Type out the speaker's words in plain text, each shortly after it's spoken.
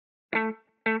Hi,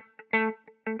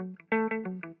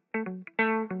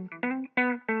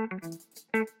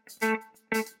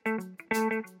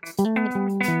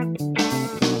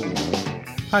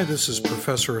 this is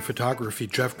Professor of Photography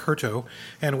Jeff Curto,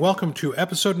 and welcome to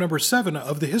episode number 7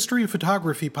 of the History of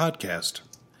Photography podcast.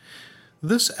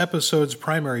 This episode's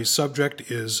primary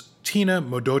subject is Tina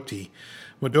Modotti.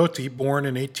 Modotti, born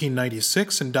in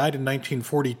 1896 and died in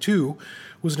 1942,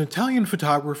 was an Italian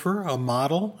photographer, a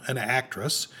model, an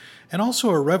actress, and also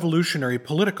a revolutionary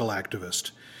political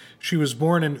activist. She was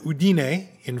born in Udine,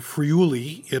 in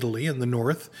Friuli, Italy, in the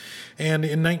north, and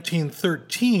in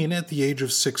 1913, at the age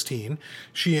of 16,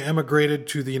 she emigrated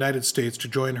to the United States to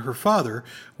join her father,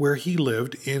 where he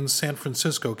lived in San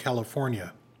Francisco,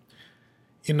 California.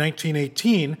 In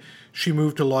 1918, she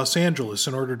moved to Los Angeles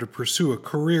in order to pursue a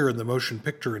career in the motion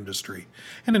picture industry,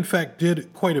 and in fact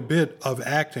did quite a bit of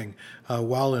acting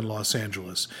while in Los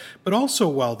Angeles. But also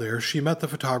while there, she met the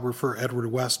photographer Edward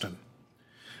Weston.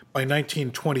 By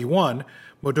 1921,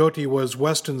 Modotti was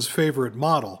Weston's favorite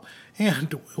model,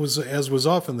 and, as was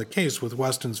often the case with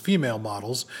Weston's female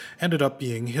models, ended up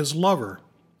being his lover.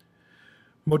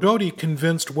 Modotti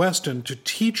convinced Weston to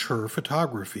teach her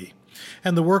photography,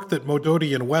 and the work that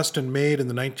Modotti and Weston made in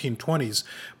the 1920s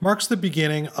marks the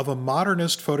beginning of a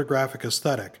modernist photographic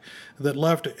aesthetic that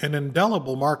left an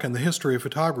indelible mark in the history of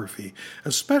photography,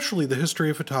 especially the history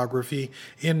of photography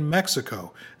in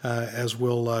Mexico, as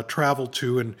we'll travel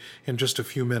to in just a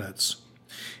few minutes.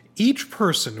 Each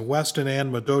person, Weston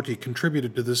and Modotti,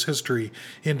 contributed to this history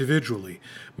individually.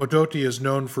 Modotti is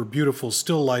known for beautiful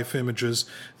still life images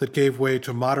that gave way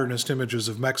to modernist images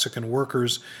of Mexican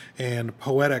workers and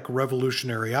poetic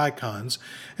revolutionary icons.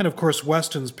 And of course,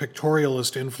 Weston's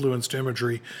pictorialist influenced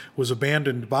imagery was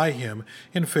abandoned by him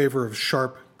in favor of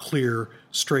sharp, clear,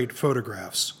 straight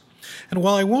photographs. And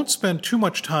while I won't spend too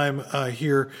much time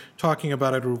here talking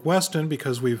about Edward Weston,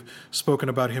 because we've spoken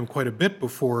about him quite a bit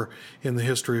before in the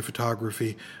History of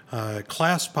Photography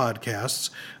class podcasts,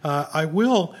 I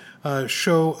will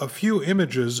show a few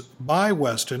images by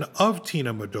Weston of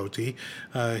Tina Modotti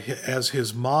as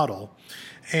his model.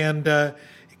 And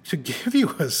to give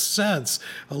you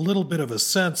a little bit of a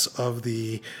sense of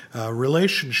the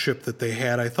relationship that they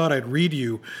had, I thought I'd read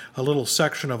you a little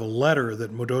section of a letter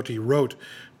that Modotti wrote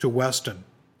to Weston.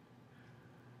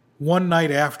 "One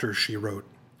night after," she wrote,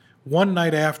 "one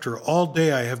night after, all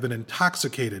day I have been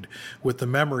intoxicated with the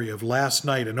memory of last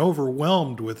night and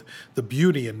overwhelmed with the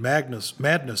beauty and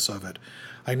madness of it.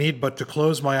 I need but to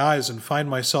close my eyes and find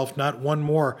myself not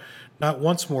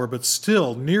once more, but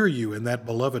still near you in that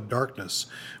beloved darkness,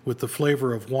 with the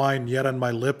flavor of wine yet on my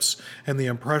lips and the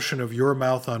impression of your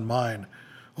mouth on mine.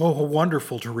 Oh, how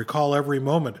wonderful to recall every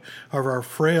moment of our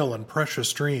frail and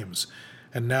precious dreams.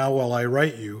 And now, while I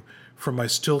write you, from my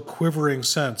still quivering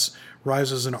sense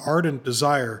rises an ardent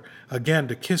desire again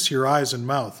to kiss your eyes and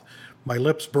mouth. My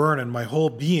lips burn and my whole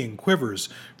being quivers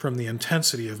from the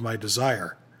intensity of my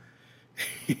desire."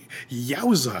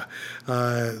 Yowza!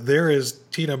 There is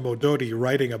Tina Modotti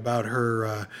writing about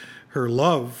her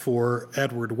love for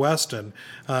Edward Weston.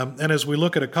 And as we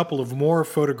look at a couple of more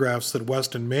photographs that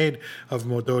Weston made of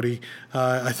Modotti,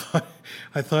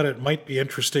 I thought it might be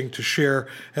interesting to share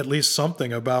at least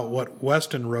something about what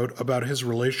Weston wrote about his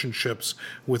relationships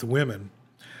with women.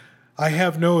 "I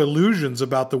have no illusions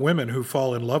about the women who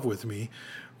fall in love with me.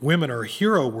 Women are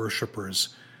hero worshippers.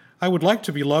 I would like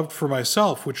to be loved for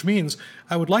myself, which means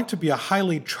I would like to be a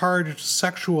highly charged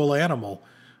sexual animal.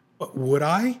 But would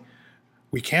I?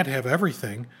 We can't have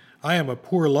everything. I am a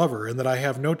poor lover in that I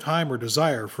have no time or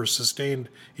desire for sustained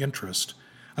interest.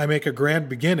 I make a grand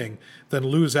beginning, then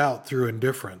lose out through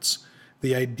indifference.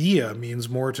 The idea means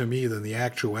more to me than the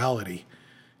actuality."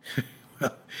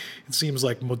 Well, it seems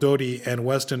like Modotti and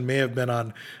Weston may have been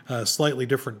on slightly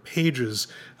different pages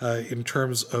in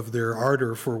terms of their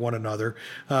ardor for one another,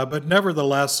 but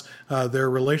nevertheless, their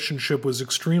relationship was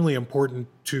extremely important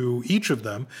to each of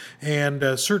them, and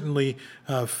certainly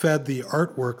fed the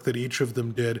artwork that each of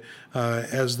them did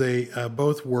as they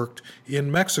both worked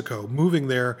in Mexico, moving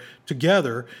there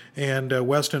together, and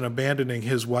Weston abandoning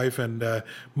his wife and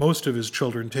most of his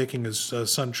children, taking his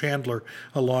son Chandler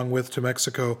along with to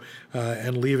Mexico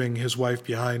and leaving his wife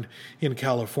behind in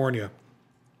California.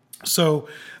 So,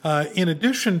 in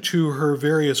addition to her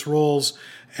various roles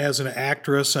as an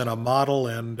actress and a model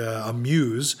and a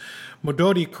muse,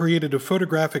 Modotti created a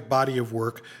photographic body of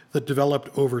work that developed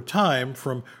over time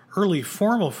from early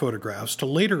formal photographs to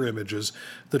later images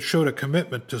that showed a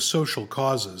commitment to social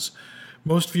causes.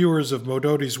 Most viewers of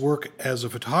Modotti's work as a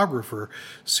photographer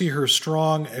see her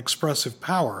strong, expressive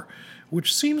power,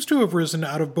 which seems to have risen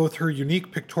out of both her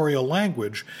unique pictorial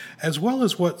language as well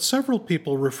as what several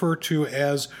people refer to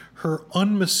as her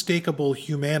unmistakable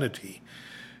humanity,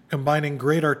 combining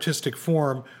great artistic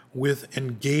form with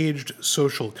engaged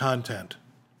social content.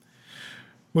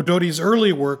 Modotti's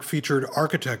early work featured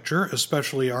architecture,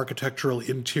 especially architectural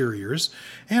interiors,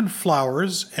 and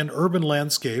flowers and urban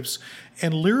landscapes,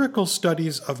 and lyrical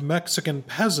studies of Mexican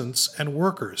peasants and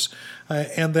workers.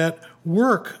 And that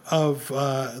work of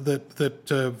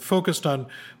that focused on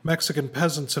Mexican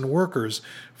peasants and workers,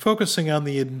 focusing on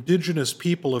the indigenous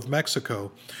people of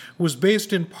Mexico, was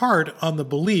based in part on the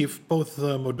belief, both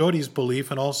Modotti's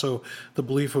belief and also the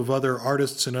belief of other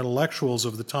artists and intellectuals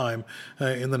of the time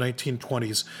in the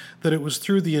 1920s, that it was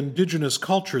through the indigenous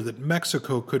culture that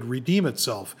Mexico could redeem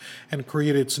itself and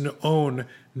create its own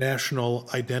national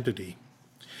identity.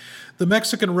 The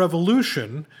Mexican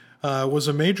Revolution was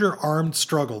a major armed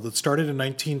struggle that started in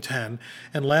 1910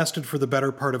 and lasted for the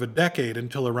better part of a decade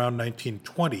until around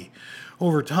 1920.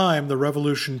 Over time, the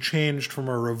revolution changed from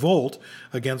a revolt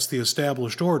against the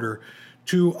established order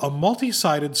to a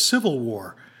multi-sided civil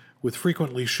war with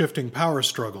frequently shifting power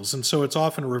struggles, and so it's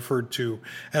often referred to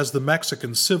as the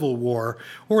Mexican Civil War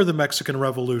or the Mexican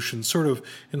Revolution, sort of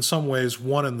in some ways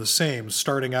one and the same,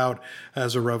 starting out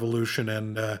as a revolution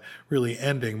and really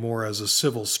ending more as a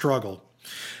civil struggle.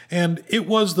 And it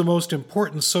was the most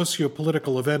important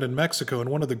socio-political event in Mexico and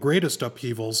one of the greatest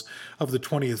upheavals of the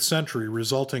 20th century,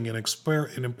 resulting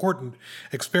in important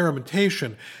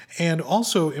experimentation and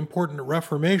also important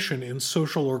reformation in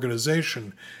social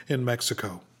organization in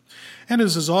Mexico. And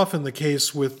as is often the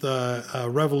case with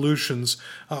revolutions,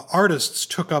 artists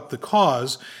took up the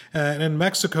cause. And in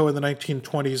Mexico in the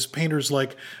 1920s, painters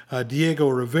like Diego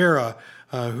Rivera,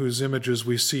 whose images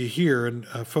we see here, and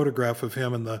a photograph of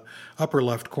him in the upper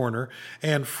left corner,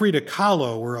 and Frida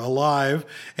Kahlo were alive,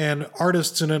 and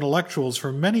artists and intellectuals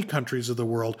from many countries of the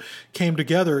world came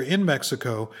together in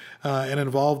Mexico and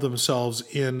involved themselves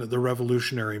in the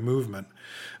revolutionary movement.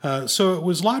 So it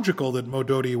was logical that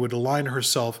Modotti would align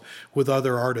herself with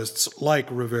other artists like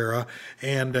Rivera,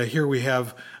 and here we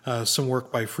have some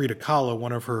work by Frida Kahlo,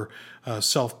 one of her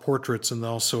self-portraits, and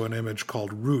also an image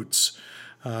called Roots.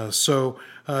 So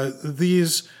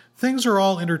these things are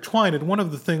all intertwined, and one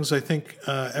of the things I think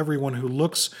everyone who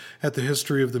looks at the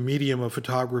history of the medium of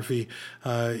photography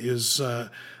is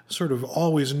sort of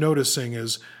always noticing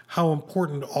is how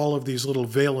important all of these little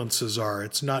valences are.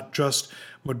 It's not just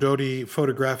Modotti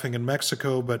photographing in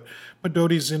Mexico, but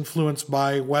Modotti's influenced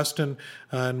by Weston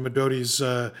and Modotti's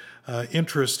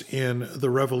interest in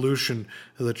the revolution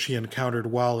that she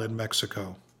encountered while in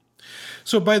Mexico.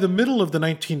 So by the middle of the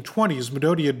 1920s,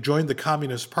 Modotti had joined the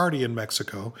Communist Party in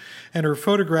Mexico, and her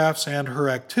photographs and her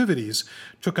activities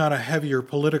took on a heavier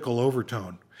political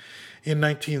overtone. In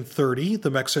 1930,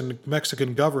 the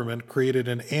Mexican government created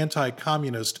an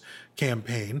anti-communist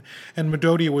campaign, and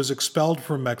Modotti was expelled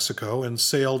from Mexico and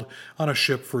sailed on a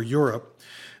ship for Europe.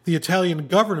 The Italian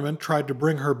government tried to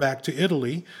bring her back to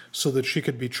Italy so that she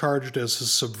could be charged as a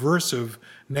subversive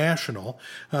national,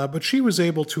 but she was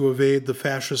able to evade the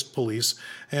fascist police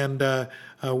and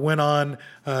went on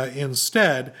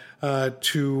instead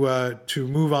to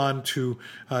move on to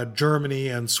Germany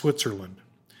and Switzerland.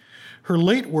 Her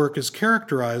late work is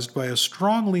characterized by a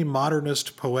strongly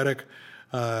modernist poetic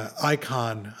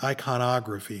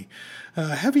iconography,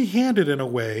 heavy-handed in a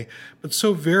way, but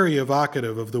so very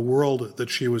evocative of the world that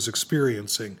she was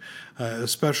experiencing,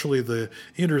 especially the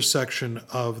intersection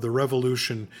of the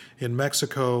revolution in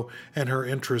Mexico and her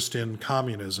interest in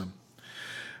communism.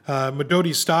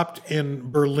 Modotti stopped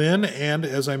in Berlin and,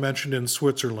 as I mentioned, in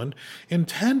Switzerland,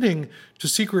 intending to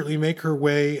secretly make her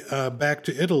way back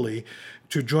to Italy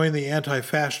to join the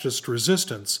anti-fascist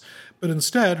resistance, but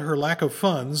instead her lack of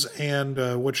funds and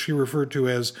what she referred to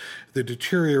as the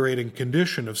deteriorating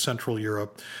condition of Central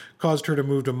Europe caused her to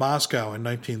move to Moscow in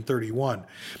 1931.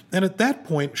 And at that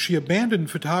point, she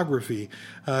abandoned photography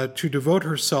to devote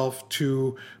herself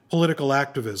to political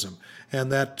activism,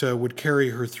 and that would carry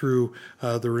her through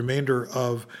the remainder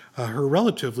of her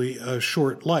relatively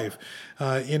short life.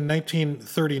 In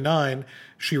 1939,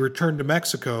 she returned to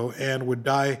Mexico and would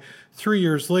die 3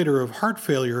 years later of heart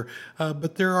failure,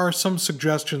 but there are some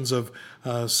suggestions of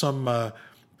some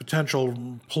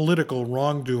potential political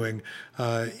wrongdoing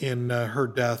in her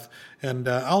death, and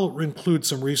I'll include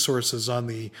some resources on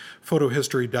the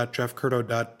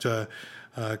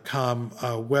photohistory.jeffcurto.com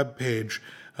webpage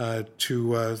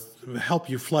to help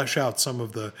you flesh out some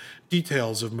of the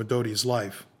details of Modotti's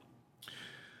life.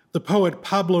 The poet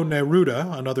Pablo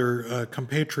Neruda, another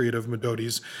compatriot of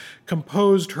Modotti's,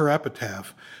 composed her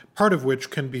epitaph, part of which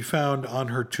can be found on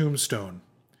her tombstone.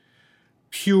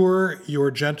 Pure your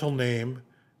gentle name,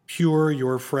 pure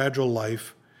your fragile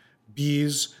life,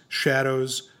 bees,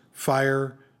 shadows,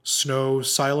 fire, snow,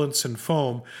 silence, and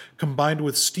foam, combined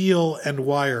with steel and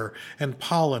wire and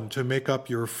pollen to make up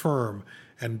your firm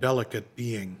and delicate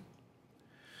being.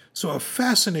 So a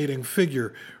fascinating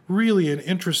figure, really an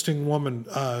interesting woman,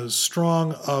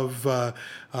 strong of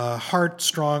heart,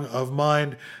 strong of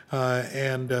mind,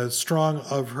 and strong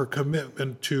of her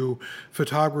commitment to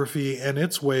photography and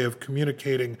its way of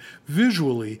communicating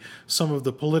visually some of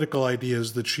the political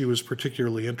ideas that she was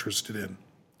particularly interested in.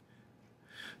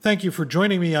 Thank you for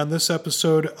joining me on this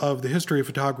episode of the History of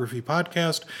Photography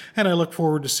podcast, and I look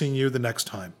forward to seeing you the next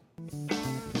time.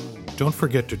 Don't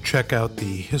forget to check out the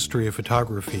History of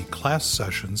Photography class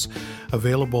sessions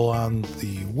available on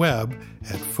the web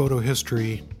at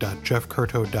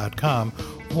photohistory.jeffcurto.com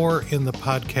or in the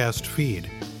podcast feed.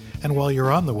 And while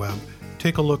you're on the web,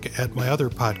 take a look at my other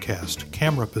podcast,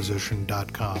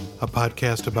 cameraposition.com, a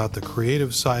podcast about the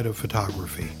creative side of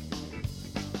photography.